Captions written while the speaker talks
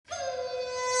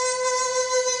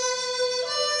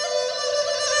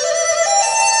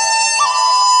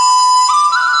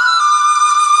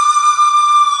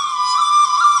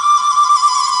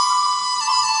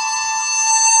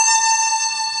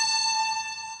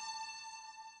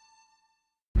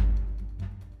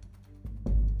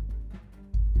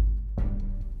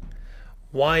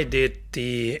Why did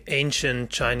the ancient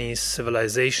Chinese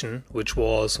civilization, which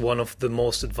was one of the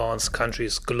most advanced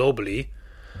countries globally,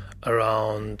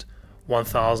 around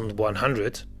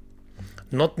 1100,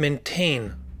 not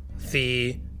maintain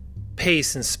the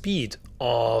pace and speed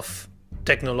of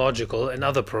technological and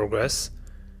other progress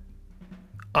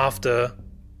after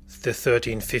the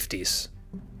 1350s,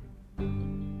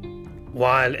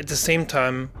 while at the same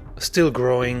time still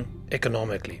growing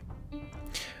economically?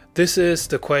 This is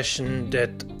the question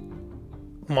that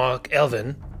Mark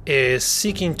Elvin is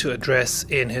seeking to address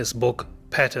in his book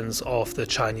Patterns of the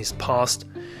Chinese Past,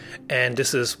 and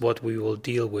this is what we will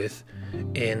deal with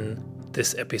in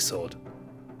this episode.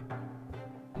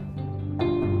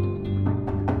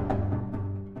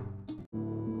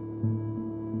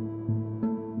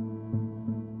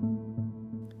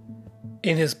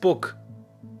 In his book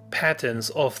Patterns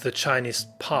of the Chinese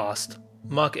Past,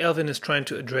 Mark Elvin is trying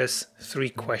to address three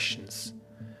questions,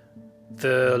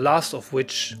 the last of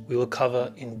which we will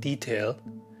cover in detail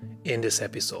in this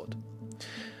episode.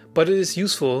 But it is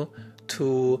useful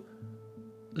to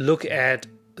look at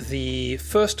the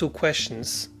first two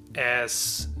questions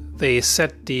as they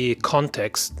set the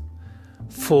context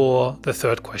for the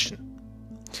third question.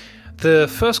 The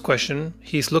first question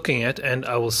he's looking at, and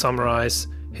I will summarize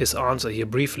his answer here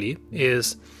briefly,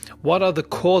 is what are the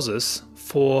causes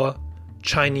for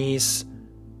Chinese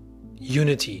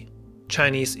unity,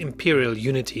 Chinese imperial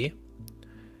unity,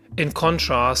 in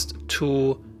contrast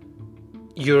to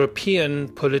European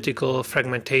political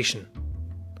fragmentation?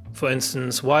 For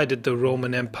instance, why did the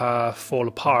Roman Empire fall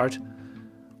apart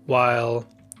while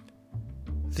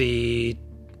the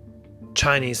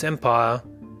Chinese Empire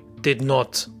did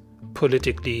not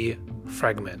politically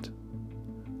fragment,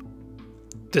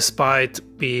 despite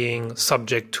being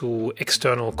subject to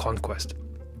external conquest?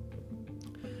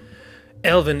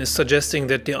 Elvin is suggesting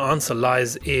that the answer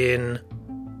lies in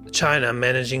China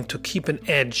managing to keep an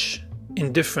edge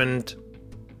in different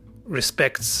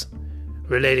respects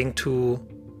relating to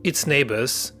its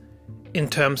neighbors in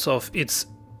terms of its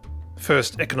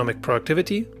first economic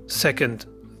productivity, second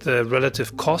the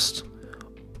relative cost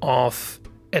of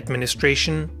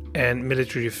administration and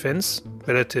military defense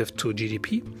relative to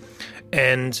GDP,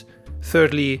 and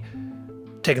thirdly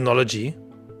technology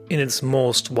in its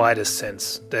most widest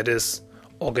sense, that is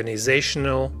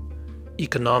organizational,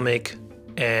 economic,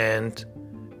 and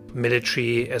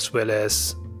military, as well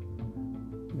as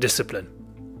discipline.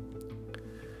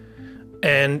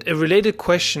 And a related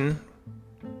question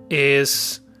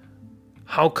is,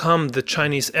 how come the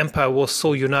Chinese Empire was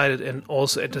so united and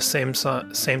also at the same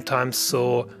time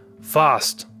so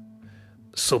vast,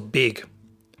 so big?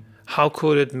 How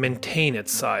could it maintain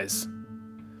its size?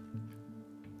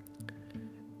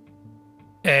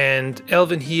 And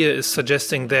Elvin here is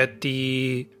suggesting that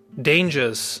the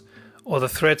dangers or the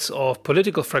threats of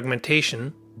political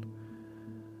fragmentation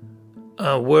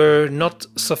were not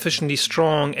sufficiently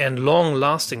strong and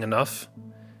long-lasting enough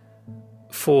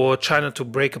for China to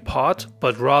break apart,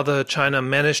 but rather China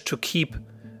managed to keep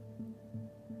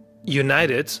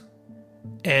united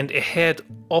and ahead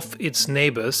of its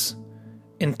neighbors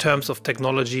in terms of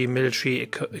technology, military,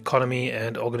 economy,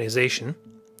 and organization.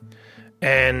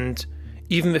 And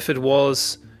even if it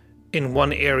was in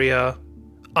one area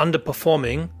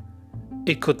underperforming,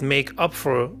 it could make up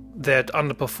for that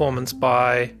underperformance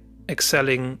by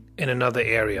excelling in another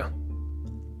area.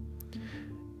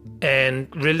 And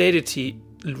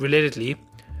relatedly,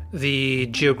 the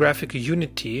geographic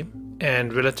unity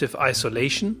and relative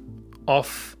isolation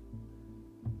of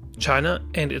China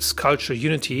and its cultural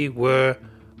unity were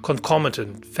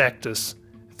concomitant factors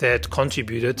that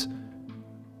contributed,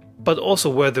 but also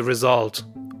were the result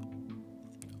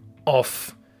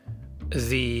of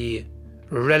the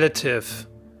relative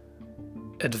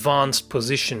advanced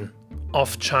position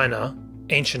of China,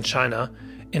 ancient China,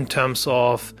 in terms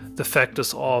of the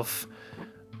factors of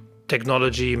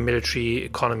technology, military,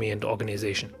 economy, and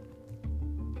organization.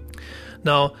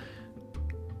 Now,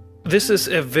 this is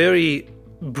a very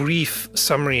brief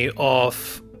summary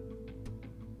of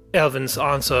Elvin's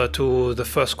answer to the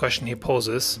first question he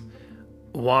poses,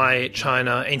 why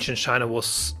China, ancient China,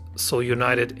 was so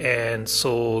united and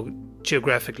so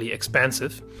geographically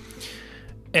expansive.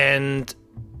 And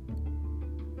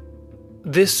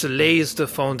this lays the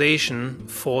foundation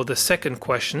for the second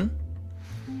question,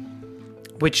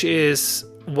 which is,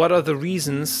 what are the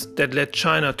reasons that led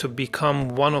China to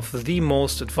become one of the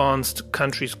most advanced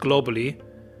countries globally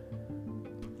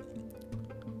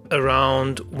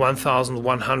around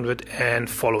 1100 and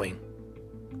following?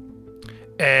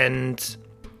 And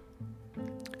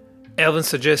Elvin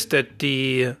suggests that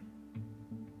the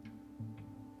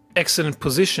excellent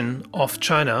position of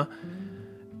China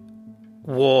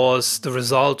was the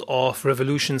result of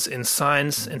revolutions in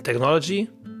science and technology,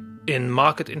 in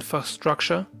market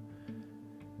infrastructure,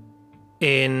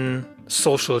 in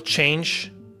social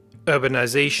change,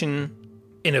 urbanization,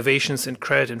 innovations in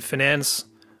credit and finance,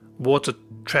 water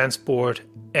transport,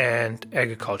 and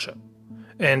agriculture.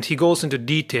 And he goes into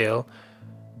detail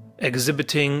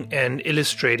exhibiting and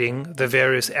illustrating the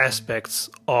various aspects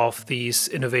of these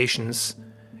innovations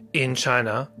in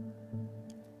China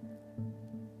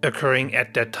occurring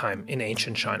at that time in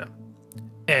ancient China.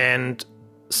 And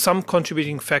some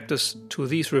contributing factors to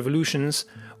these revolutions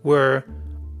were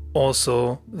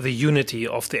also the unity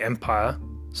of the empire.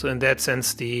 So in that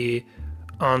sense, the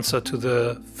answer to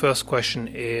the first question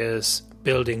is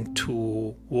building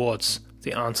towards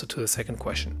the answer to the second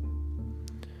question.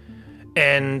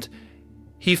 And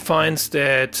he finds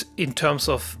that in terms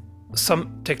of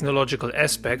some technological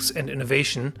aspects and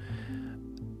innovation,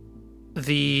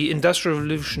 the Industrial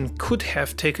Revolution could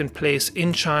have taken place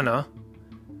in China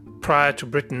prior to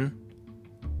Britain,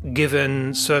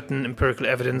 given certain empirical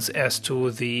evidence as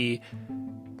to the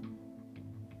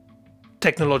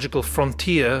technological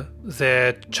frontier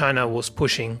that China was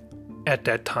pushing at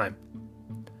that time.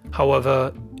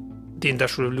 However, the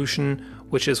Industrial Revolution,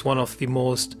 which is one of the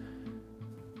most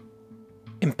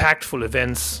impactful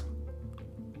events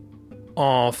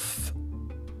of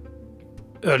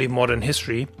early modern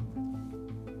history,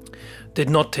 did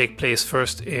not take place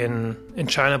first in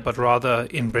China, but rather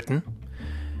in Britain.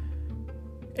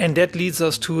 And that leads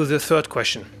us to the third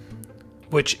question,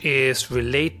 which is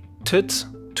related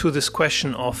to this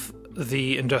question of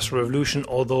the Industrial Revolution,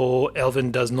 although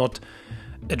Elvin does not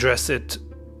address it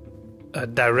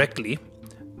directly,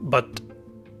 but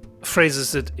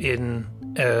phrases it in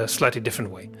a slightly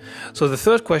different way. So the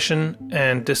third question,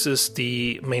 and this is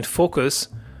the main focus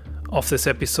of this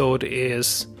episode,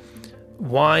 is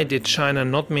why did China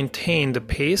not maintain the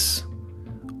pace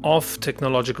of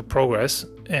technological progress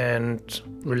and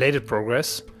related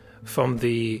progress from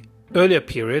the earlier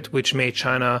period, which made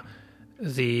China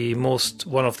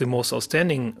one of the most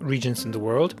outstanding regions in the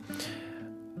world,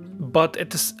 but at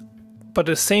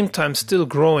the same time still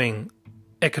growing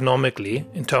economically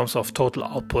in terms of total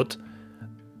output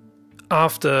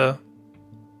after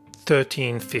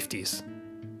 1350s.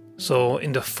 So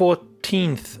in the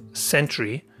 14th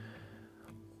century,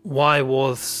 why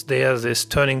was there this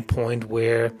turning point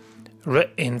where,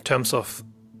 in terms of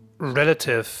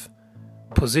relative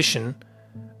position,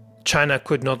 China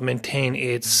could not maintain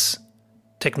its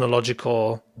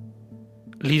technological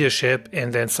leadership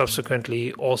and then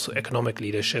subsequently also economic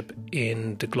leadership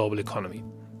in the global economy?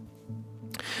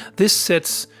 This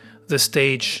sets the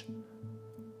stage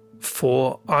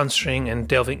for answering and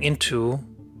delving into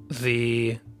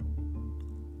the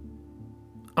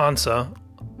answer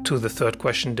to the third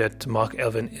question that Mark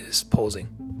Elvin is posing.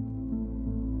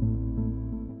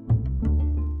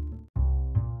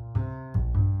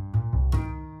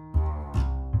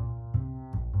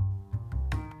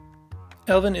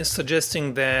 Elvin is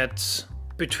suggesting that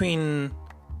between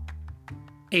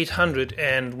 800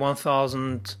 and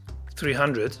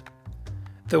 1300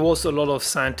 there was a lot of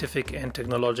scientific and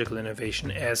technological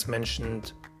innovation, as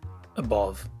mentioned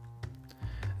above.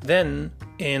 Then,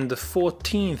 in the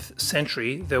 14th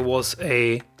century, there was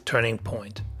a turning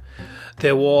point.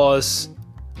 There was,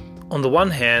 on the one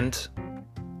hand,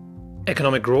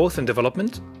 economic growth and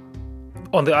development.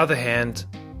 On the other hand,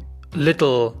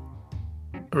 little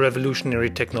revolutionary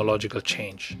technological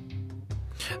change.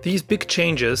 These big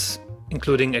changes,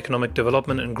 including economic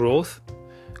development and growth,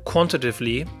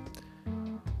 quantitatively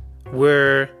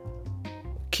were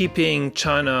keeping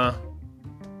China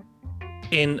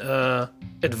in an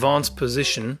advanced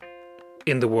position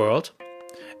in the world.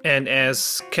 And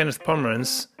as Kenneth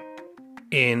Pomeranz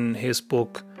in his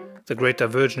book The Great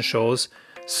Divergence shows,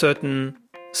 certain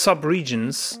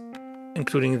sub-regions,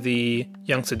 including the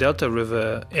Yangtze Delta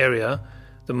River area,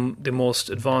 the most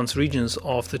advanced regions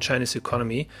of the Chinese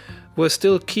economy, were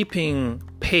still keeping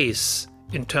pace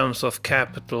in terms of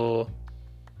capital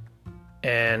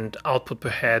and output per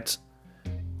head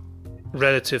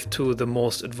relative to the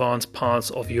most advanced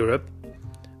parts of Europe,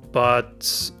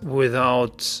 but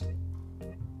without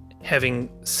having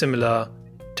similar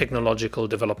technological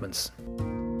developments.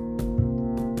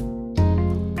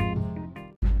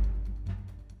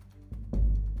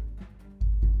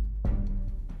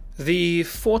 The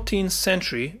 14th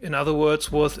century, in other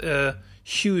words, was a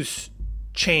huge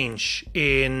change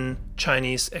in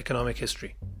Chinese economic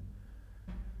history.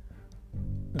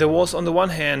 There was, on the one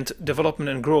hand, development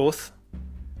and growth,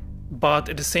 but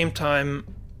at the same time,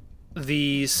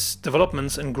 these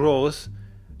developments and growth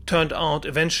turned out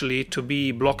eventually to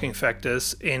be blocking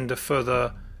factors in the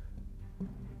further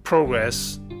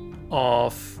progress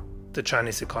of the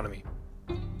Chinese economy.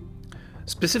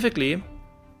 Specifically,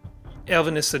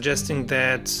 Elvin is suggesting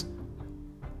that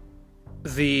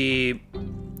the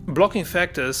blocking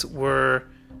factors were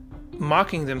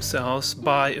marking themselves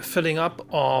by a filling up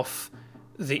of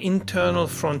the internal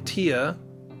frontier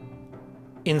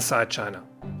inside China.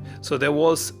 So there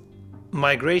was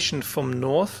migration from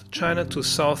North China to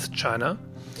South China,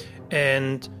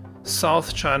 and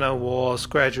South China was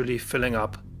gradually filling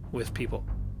up with people.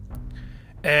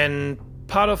 And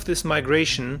part of this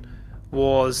migration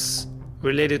was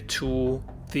related to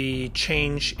the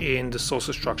change in the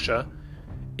social structure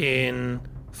in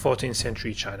 14th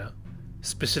century China,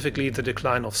 specifically the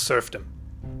decline of serfdom.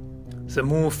 The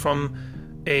move from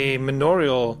a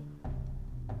manorial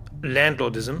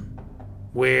landlordism,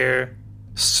 where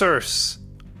serfs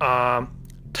are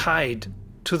tied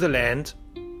to the land,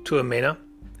 to a manor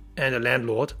and a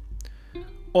landlord,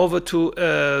 over to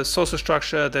a social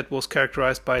structure that was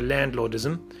characterized by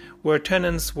landlordism, where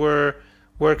tenants were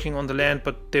working on the land,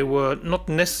 but they were not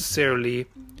necessarily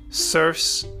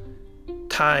serfs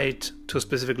tied to a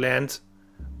specific land,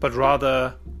 but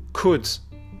rather could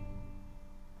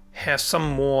have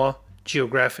some more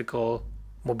geographical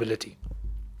mobility.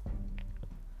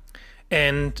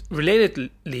 And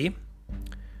relatedly,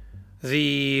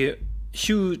 the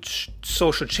huge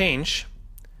social change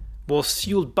was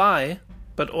fueled by,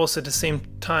 but also at the same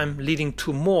time leading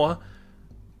to more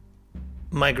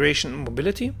migration and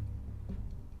mobility.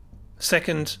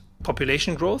 Second,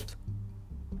 population growth.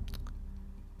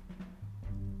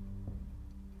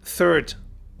 Third,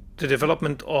 the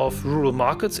development of rural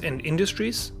markets and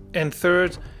industries. And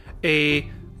third, a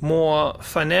more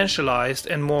financialized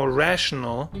and more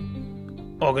rational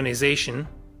organization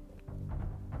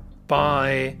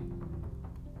by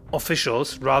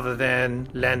officials rather than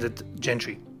landed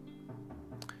gentry.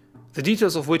 The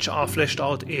details of which are fleshed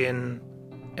out in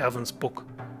Elvin's book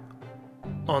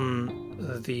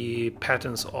on the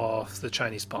patterns of the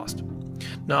Chinese past.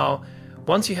 Now,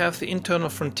 once you have the internal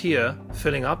frontier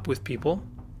filling up with people,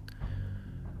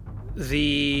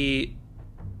 the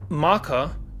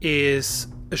marker is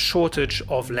a shortage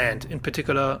of land, in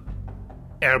particular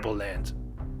arable land.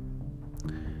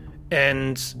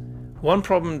 And one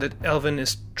problem that Elvin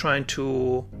is trying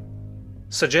to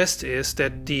suggest is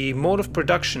that the mode of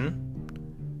production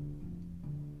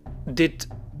did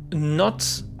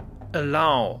not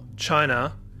allow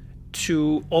China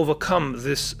to overcome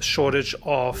this shortage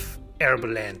of arable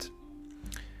land.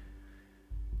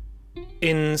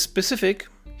 In specific,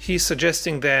 he's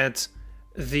suggesting that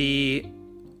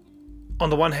on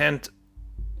the one hand,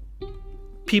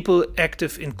 people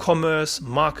active in commerce,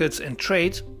 markets, and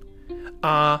trade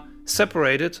are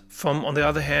separated from, on the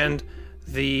other hand,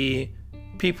 the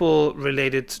people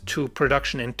related to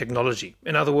production and technology.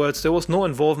 In other words, there was no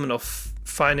involvement of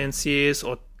financiers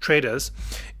or traders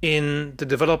in the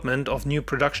development of new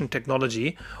production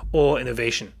technology or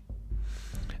innovation.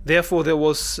 Therefore, there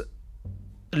was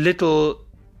little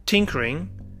tinkering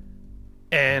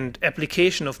and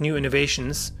application of new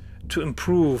innovations to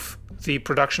improve the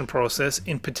production process,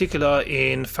 in particular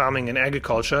in farming and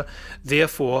agriculture.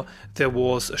 Therefore, there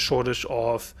was a shortage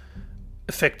of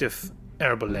effective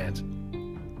arable land.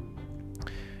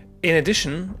 In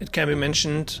addition, it can be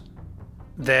mentioned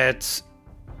that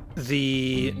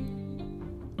the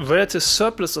relative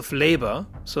surplus of labor,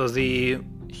 so the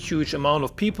huge amount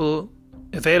of people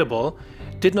available,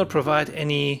 did not provide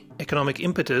any economic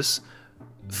impetus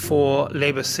for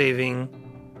labor-saving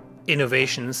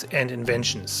innovations and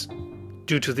inventions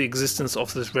due to the existence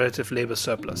of this relative labor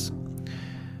surplus.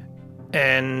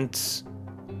 And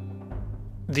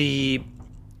the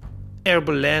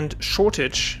arable land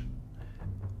shortage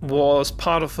was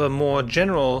part of a more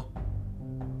general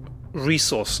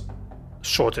resource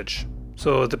shortage.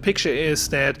 So the picture is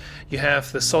that you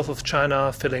have the south of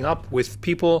China filling up with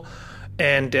people,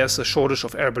 and there's a shortage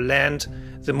of arable land.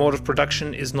 The mode of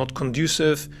production is not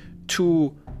conducive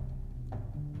to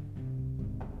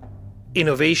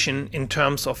innovation in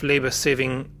terms of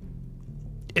labor-saving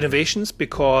innovations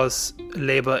because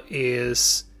labor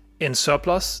is in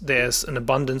surplus. There's an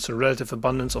abundance, a relative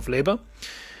abundance of labor.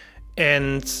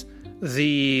 And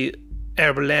the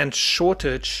arable land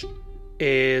shortage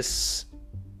is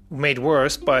made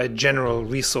worse by a general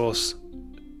resource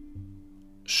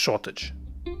shortage.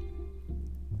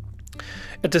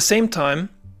 At the same time,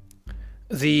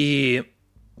 the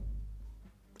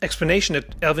explanation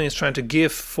that Elvin is trying to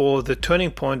give for the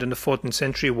turning point in the 14th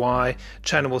century, why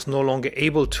China was no longer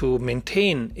able to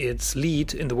maintain its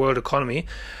lead in the world economy,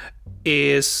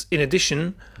 is in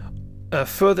addition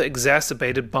further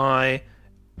exacerbated by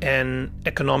an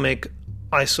economic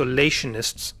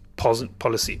isolationist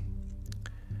policy,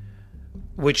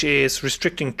 which is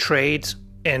restricting trade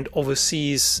and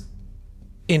overseas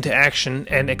interaction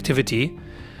and activity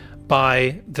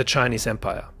by the Chinese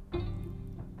Empire.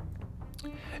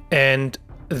 And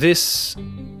this,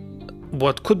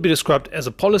 what could be described as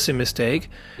a policy mistake,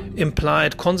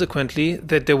 implied consequently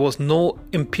that there was no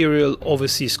imperial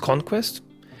overseas conquest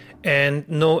and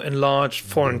no enlarged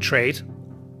foreign trade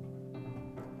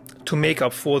to make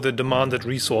up for the demanded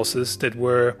resources that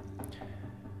were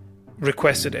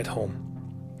requested at home.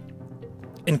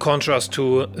 In contrast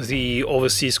to the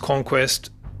overseas conquest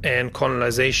and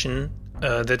colonization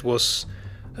that was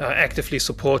actively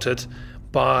supported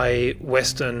by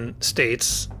Western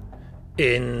states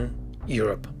in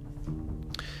Europe.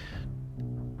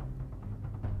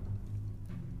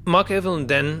 Mark Elvin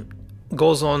then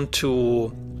goes on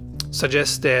to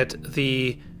suggest that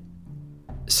the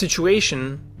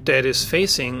situation that is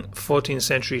facing 14th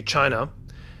century China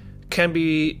can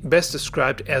be best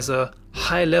described as a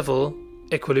high-level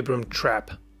equilibrium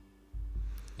trap.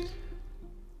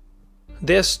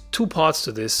 There's two parts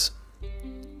to this.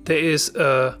 There is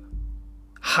a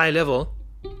high level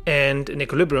and an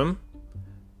equilibrium,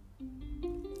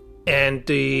 and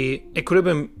the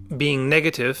equilibrium being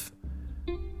negative,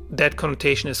 that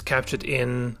connotation is captured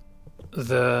in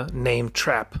the name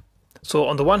trap. So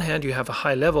on the one hand you have a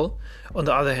high level, on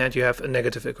the other hand you have a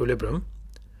negative equilibrium,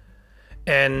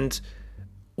 and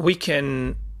we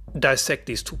can dissect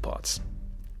these two parts.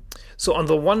 So on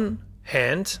the one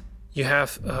hand you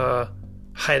have a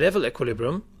high level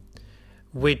equilibrium,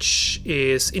 which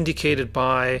is indicated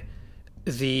by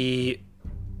the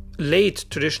late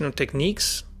traditional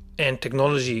techniques and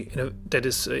technology that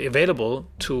is available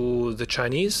to the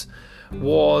Chinese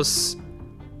was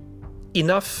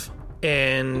enough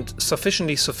and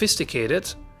sufficiently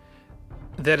sophisticated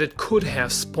that it could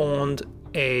have spawned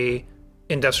a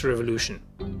industrial revolution,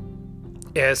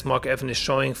 as Mark Elvin is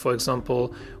showing, for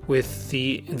example, with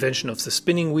the invention of the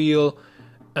spinning wheel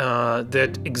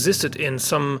that existed in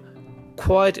some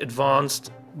quite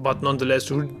advanced but nonetheless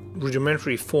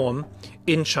rudimentary form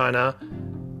in China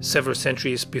several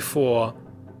centuries before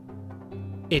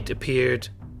it appeared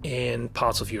in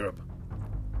parts of Europe.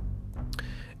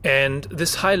 And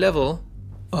this high level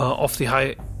of the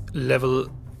high level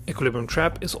equilibrium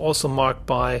trap is also marked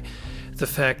by the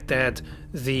fact that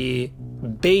the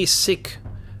basic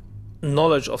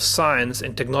knowledge of science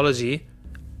and technology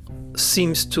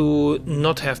seems to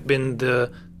not have been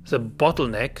the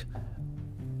bottleneck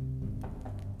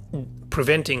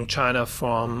preventing China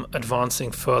from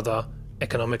advancing further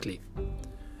economically,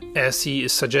 as he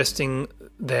is suggesting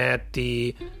that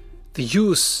the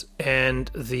use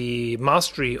and the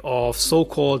mastery of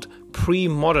so-called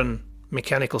pre-modern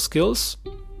mechanical skills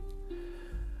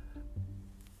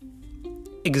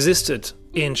existed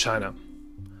in China.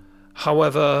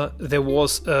 However, there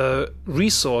was a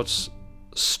resource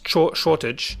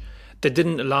shortage that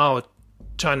didn't allow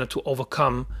China to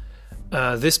overcome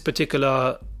this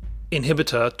particular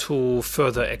inhibitor to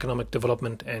further economic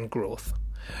development and growth.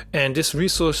 And this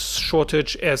resource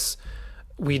shortage, as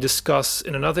we discuss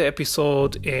in another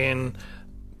episode in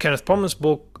Kenneth Pomeran's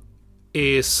book,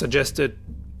 is suggested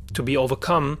to be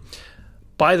overcome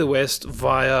by the West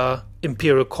via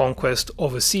imperial conquest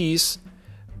overseas,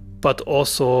 but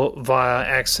also via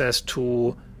access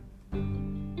to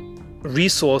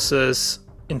resources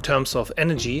in terms of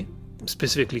energy,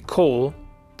 specifically coal,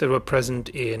 that were present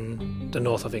in the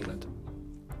north of England.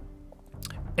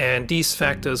 And these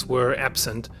factors were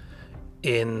absent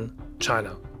in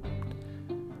China.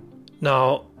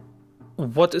 Now,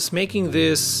 what is making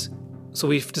this, so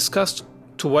we've discussed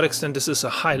to what extent this is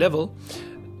a high level.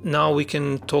 Now we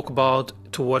can talk about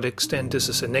to what extent this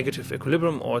is a negative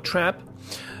equilibrium or a trap.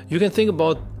 You can think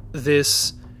about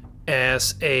this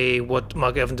as what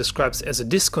Mark Elvin describes as a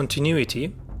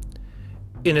discontinuity,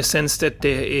 in a sense that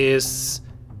there is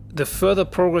the further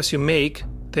progress you make,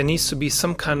 there needs to be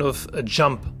some kind of a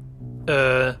jump,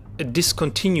 a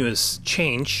discontinuous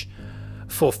change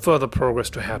for further progress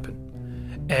to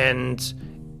happen. And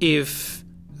if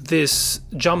this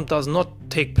jump does not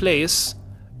take place,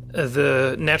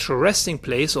 the natural resting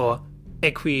place or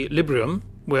equilibrium,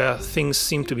 where things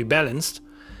seem to be balanced,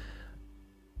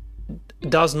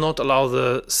 does not allow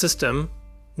the system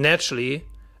naturally,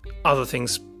 other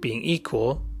things being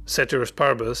equal, ceteris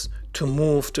paribus, to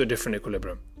move to a different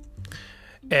equilibrium.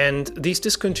 And these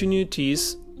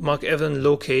discontinuities Mark Elvin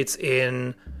locates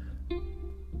in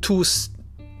two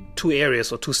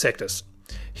areas or two sectors.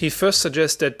 He first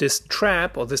suggests that this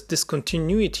trap or this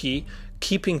discontinuity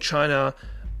keeping China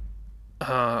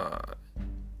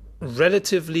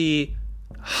relatively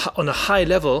on a high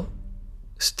level,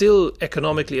 still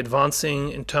economically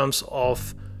advancing in terms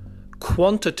of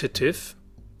quantitative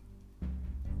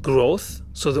growth,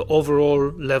 so the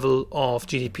overall level of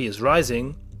GDP is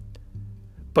rising,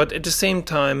 but at the same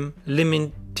time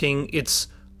limiting its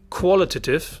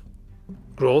qualitative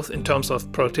growth in terms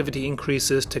of productivity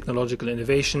increases, technological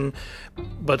innovation,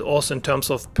 but also in terms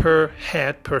of per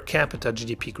head, per capita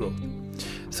GDP growth.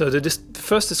 So the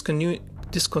first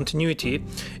discontinuity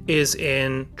is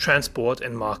in transport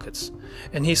and markets.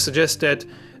 And he suggests that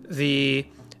the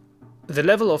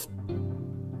level of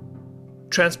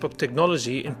transport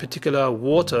technology, in particular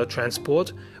water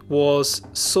transport, was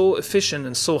so efficient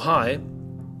and so high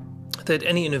that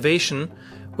any innovation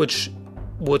which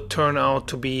would turn out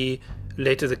to be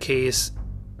later the case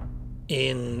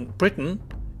in Britain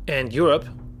and Europe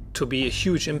to be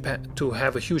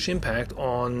have a huge impact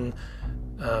on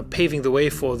paving the way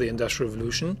for the Industrial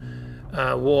Revolution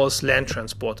was land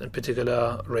transport, in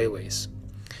particular railways.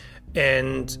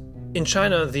 And in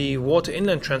China, the water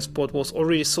inland transport was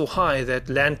already so high that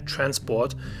land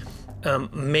transport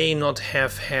may not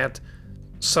have had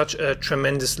such a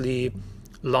tremendously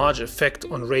large effect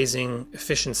on raising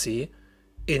efficiency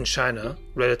in China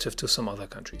relative to some other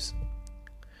countries.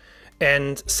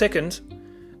 And second,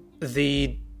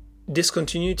 the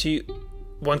discontinuity,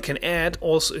 one can add,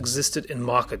 also existed in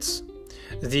markets.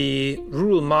 The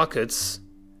rural markets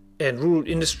and rural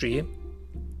industry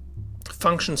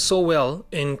function so well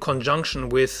in conjunction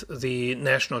with the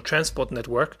national transport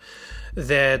network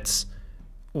that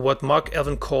what Mark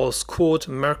Elvin calls, quote,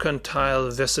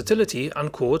 mercantile versatility,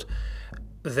 unquote,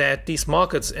 that these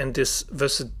markets and this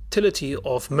versatility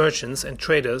of merchants and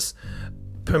traders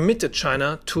permitted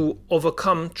China to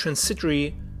overcome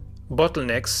transitory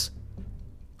bottlenecks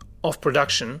of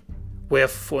production, where,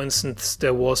 for instance,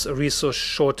 there was a resource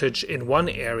shortage in one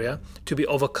area, to be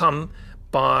overcome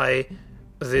by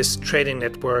this trading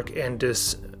network and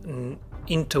this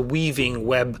interweaving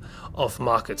web of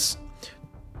markets,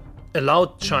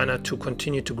 allowed China to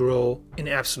continue to grow in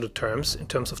absolute terms, in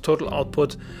terms of total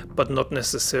output, but not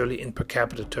necessarily in per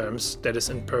capita terms, that is,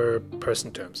 in per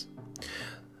person terms.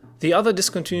 The other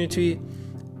discontinuity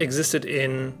existed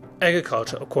in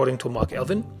agriculture, according to Mark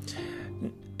Elvin.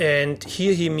 And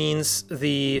here he means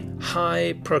the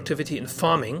high productivity in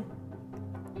farming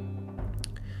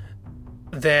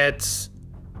that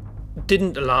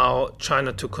didn't allow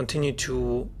China to continue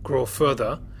to grow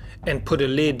further and put a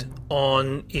lid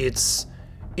on its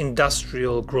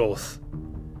industrial growth,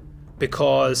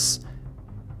 because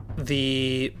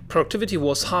the productivity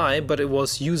was high, but it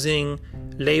was using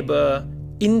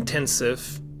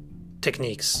labor-intensive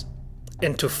techniques.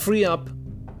 And to free up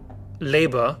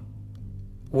labor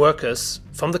workers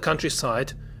from the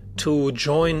countryside to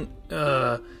join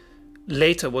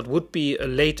later what would be a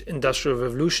late industrial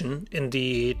revolution in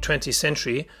the 20th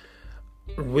century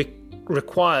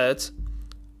required,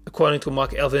 according to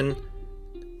Mark Elvin,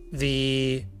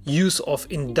 the use of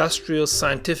industrial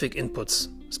scientific inputs,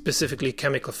 specifically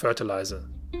chemical fertilizer,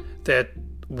 that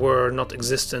were not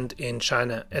existent in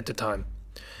China at the time.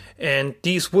 And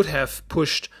these would have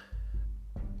pushed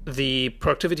the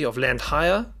productivity of land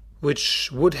higher,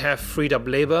 which would have freed up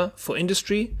labor for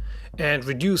industry and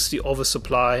reduced the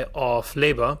oversupply of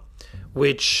labor,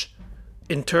 which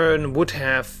in turn would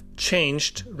have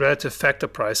changed relative factor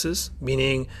prices,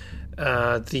 meaning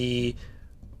the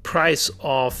price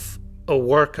of a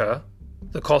worker,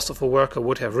 the cost of a worker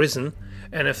would have risen.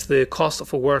 And if the cost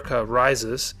of a worker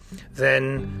rises,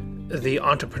 then the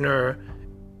entrepreneur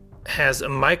has a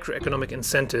microeconomic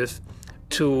incentive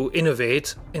to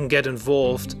innovate and get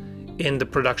involved in the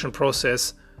production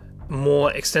process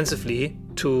more extensively,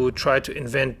 to try to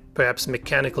invent perhaps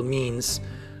mechanical means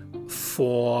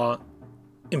for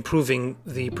improving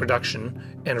the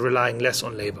production and relying less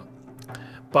on labor.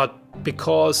 But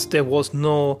because there was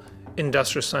no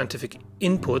industrial scientific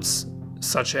inputs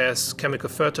such as chemical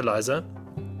fertilizer,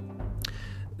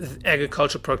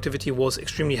 agriculture productivity was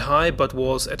extremely high, but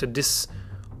was at a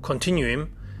discontinuum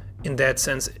in that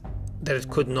sense that it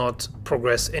could not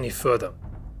progress any further.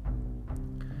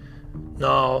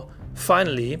 Now,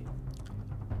 finally,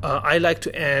 I like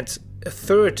to add a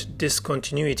third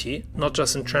discontinuity, not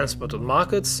just in transport and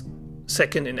markets,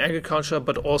 second in agriculture,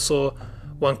 but also,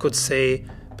 one could say,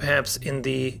 perhaps in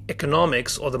the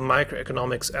economics or the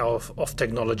microeconomics of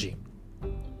technology.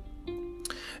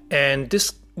 And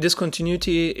this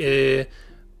discontinuity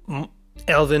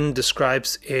Elvin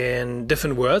describes in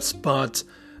different words, but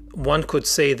one could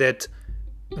say that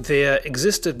there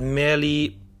existed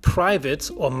merely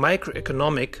private or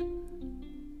microeconomic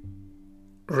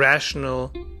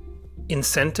rational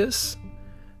incentives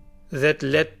that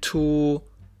led to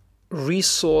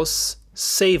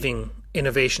resource-saving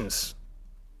innovations.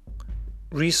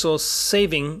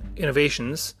 Resource-saving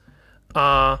innovations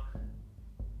are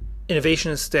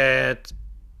innovations that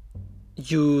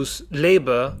use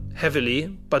labor heavily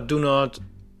but do not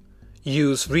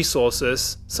use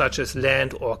resources such as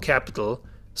land or capital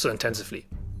so intensively.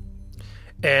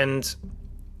 And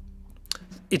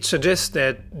it suggests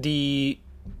that the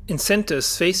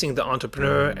incentives facing the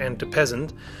entrepreneur and the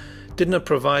peasant did not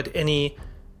provide any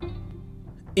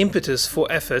impetus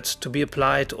for effort to be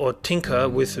applied or tinker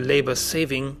with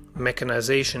labor-saving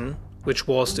mechanization, which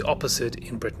was the opposite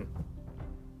in Britain.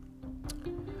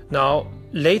 Now,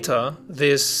 later,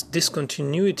 this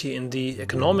discontinuity in the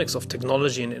economics of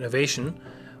technology and innovation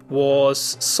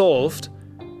was solved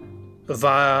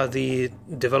via the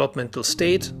developmental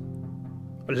state,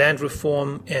 land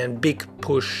reform, and big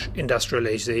push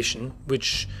industrialization,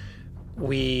 which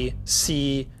we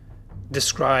see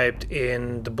described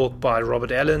in the book by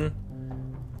Robert Allen,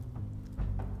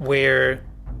 where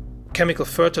chemical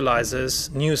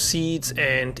fertilizers, new seeds,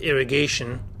 and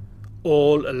irrigation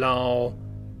all allow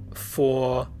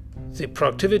for the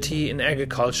productivity in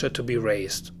agriculture to be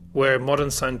raised, where modern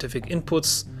scientific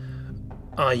inputs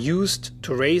are used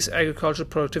to raise agricultural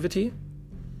productivity.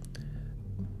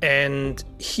 And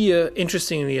here,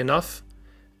 interestingly enough,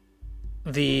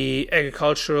 the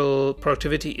agricultural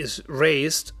productivity is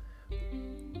raised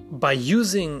by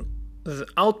using the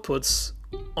outputs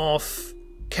of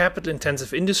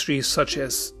capital-intensive industries such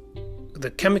as the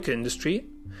chemical industry,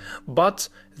 but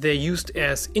they're used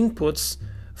as inputs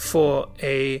for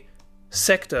a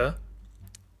sector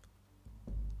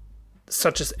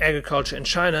such as agriculture in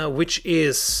China, which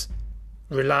is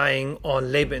relying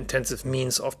on labor-intensive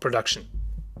means of production.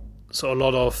 So a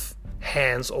lot of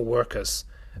hands or workers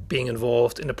being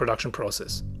involved in the production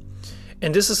process.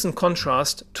 And this is in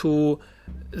contrast to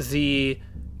the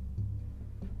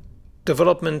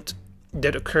development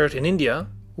that occurred in India,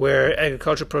 where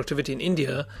agricultural productivity in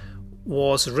India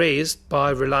was raised by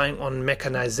relying on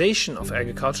mechanization of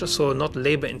agriculture, so not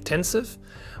labor intensive,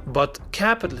 but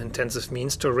capital intensive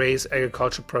means to raise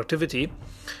agricultural productivity,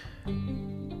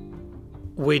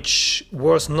 which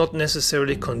was not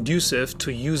necessarily conducive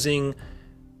to using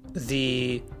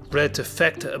the relative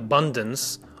factor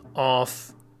abundance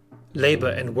of labor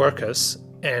and workers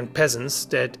and peasants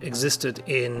that existed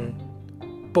in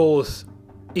both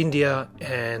India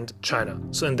and China.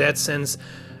 So in that sense,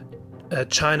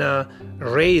 China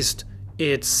raised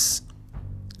its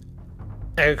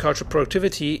agricultural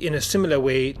productivity in a similar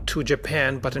way to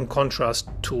Japan, but in contrast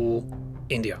to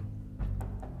India.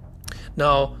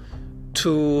 Now,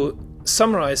 to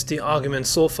summarize the argument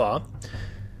so far,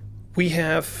 we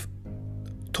have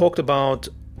talked about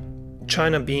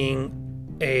China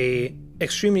being an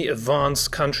extremely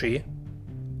advanced country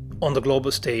on the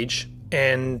global stage,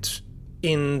 and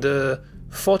in the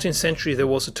 14th century there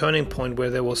was a turning point where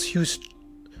there was huge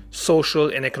social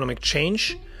and economic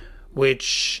change,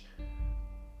 which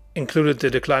included the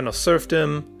decline of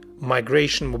serfdom,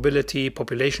 migration, mobility,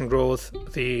 population growth,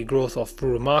 the growth of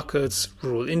rural markets,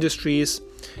 rural industries,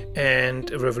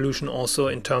 and a revolution also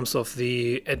in terms of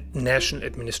the national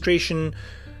administration.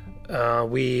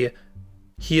 We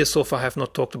here so far have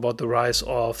not talked about the rise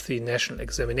of the national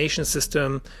examination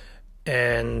system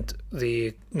and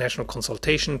the national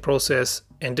consultation process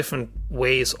and different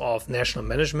ways of national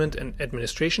management and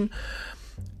administration,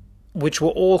 which were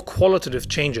all qualitative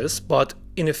changes, but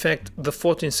in effect the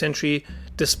 14th century,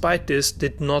 despite this,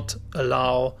 did not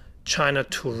allow China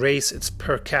to raise its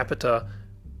per capita,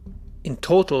 in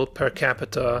total per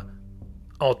capita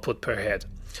output per head.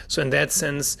 So in that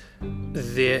sense,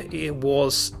 there it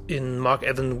was, in Mark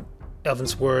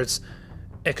Elvin's words,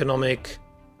 economic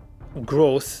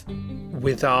growth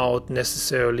without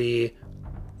necessarily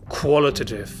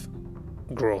qualitative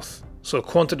growth. So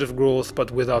quantitative growth,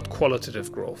 but without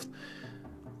qualitative growth.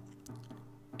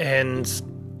 And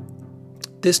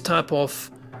this type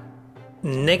of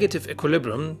negative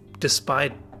equilibrium,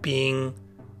 despite being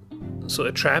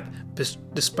a trap,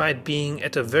 despite being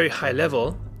at a very high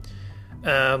level,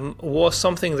 was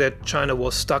something that China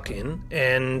was stuck in.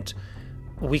 And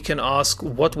we can ask,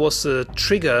 what was the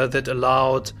trigger that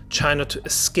allowed China to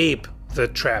escape the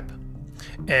trap?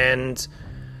 And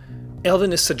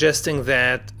Elvin is suggesting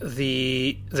that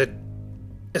the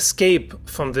escape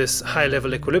from this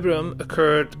high-level equilibrium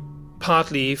occurred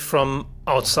partly from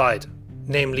outside,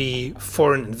 namely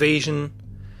foreign invasion,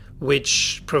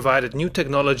 which provided new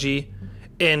technology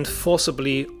and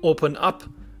forcibly opened up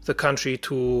the country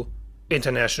to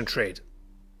international trade.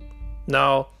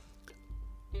 Now,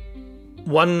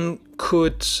 one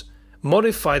could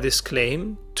modify this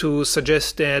claim to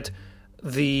suggest that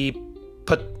the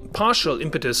partial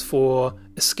impetus for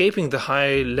escaping the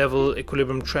high-level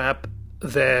equilibrium trap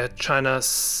that China,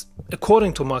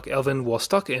 according to Mark Elvin, was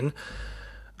stuck in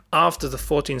after the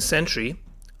 14th century,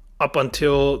 up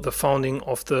until the founding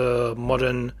of the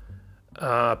modern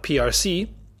PRC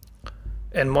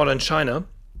and modern China,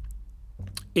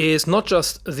 is not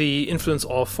just the influence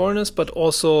of foreigners, but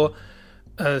also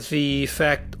the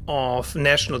fact of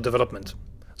national development.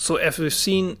 So as we've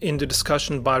seen in the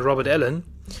discussion by Robert Allen,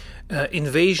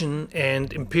 invasion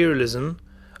and imperialism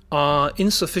are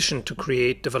insufficient to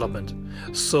create development.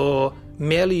 So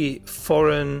merely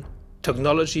foreign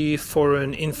technology,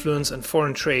 foreign influence, and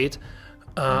foreign trade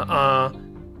are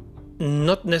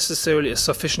not necessarily a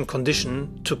sufficient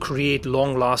condition to create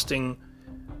long-lasting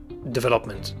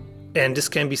development. And this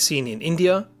can be seen in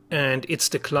India and its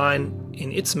decline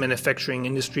in its manufacturing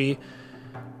industry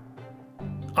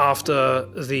after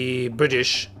the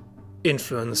British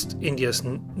influenced India's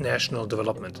national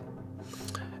development.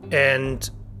 And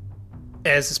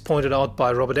as is pointed out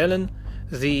by Robert Allen,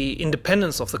 the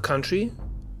independence of the country,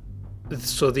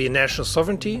 so the national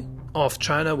sovereignty of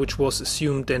China, which was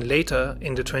assumed then later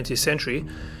in the 20th century,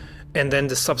 and then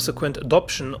the subsequent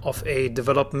adoption of a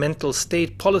developmental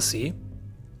state policy,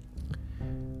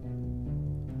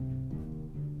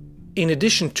 in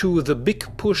addition to the big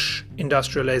push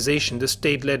industrialization, the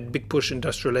state-led big push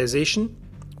industrialization,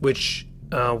 which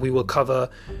we will cover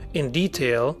in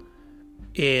detail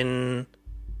in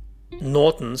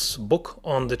Norton's book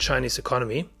on the Chinese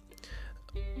economy,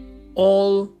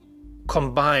 all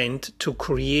combined to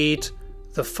create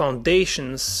the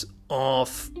foundations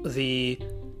of the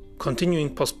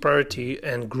continuing prosperity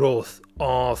and growth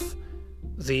of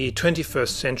the 21st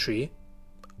century,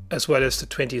 as well as the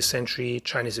 20th century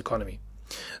Chinese economy.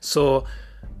 So,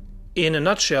 in a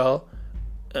nutshell,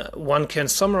 one can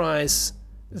summarize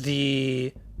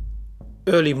the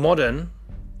early modern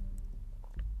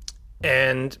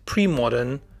and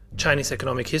pre-modern Chinese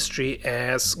economic history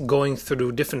as going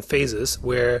through different phases,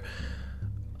 where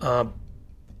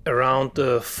around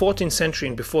the 14th century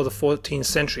and before the 14th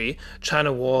century,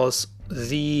 China was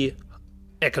the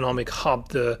economic hub,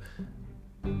 the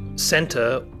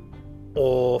center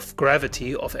of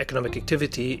gravity of economic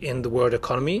activity in the world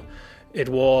economy. It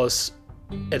was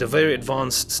at a very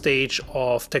advanced stage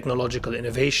of technological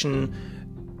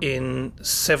innovation in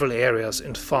several areas,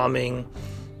 in farming,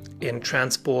 in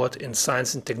transport, in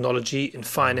science and technology, in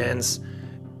finance,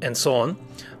 and so on.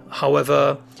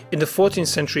 However, in the 14th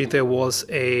century, there was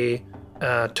a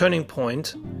turning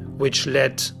point which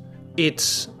led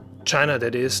China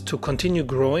that is, to continue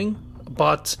growing,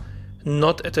 but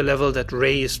not at a level that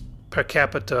raised per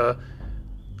capita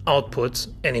output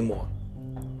anymore.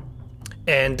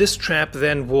 And this trap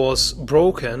then was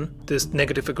broken, this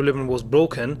negative equilibrium was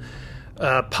broken,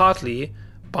 partly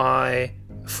by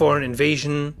foreign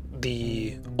invasion,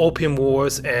 the Opium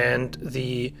Wars, and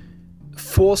the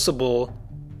forcible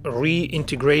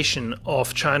reintegration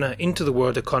of China into the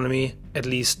world economy, at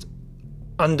least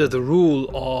under the rule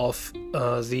of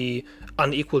the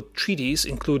unequal treaties,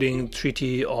 including the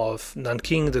Treaty of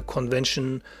Nanking, the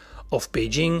Convention of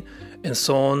Beijing, and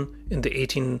so on in the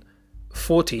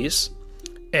 1840s.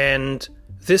 And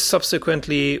this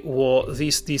subsequently were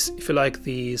these if you like,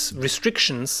 these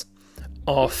restrictions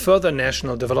of further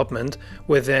national development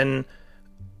were then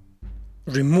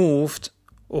removed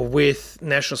with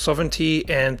national sovereignty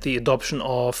and the adoption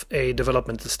of a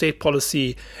developmental state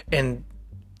policy and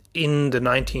in the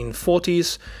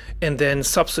 1940s, and then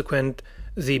subsequent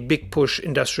the big push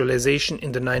industrialization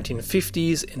in the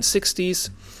 1950s and 60s,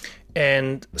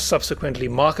 and subsequently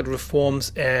market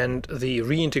reforms and the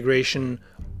reintegration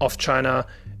of China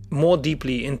more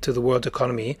deeply into the world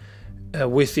economy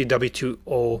with the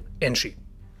WTO entry.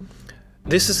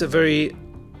 This is a very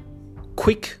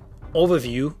quick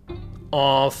overview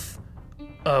of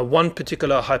one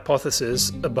particular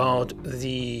hypothesis about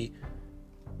the,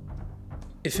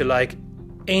 if you like,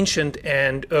 ancient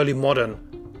and early modern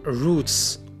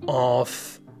roots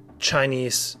of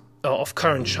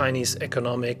current Chinese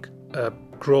economic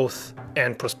growth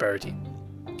and prosperity.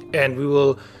 And we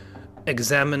will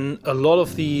examine a lot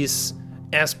of these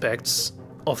aspects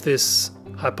of this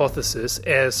hypothesis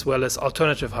as well as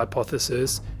alternative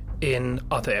hypotheses in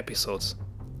other episodes.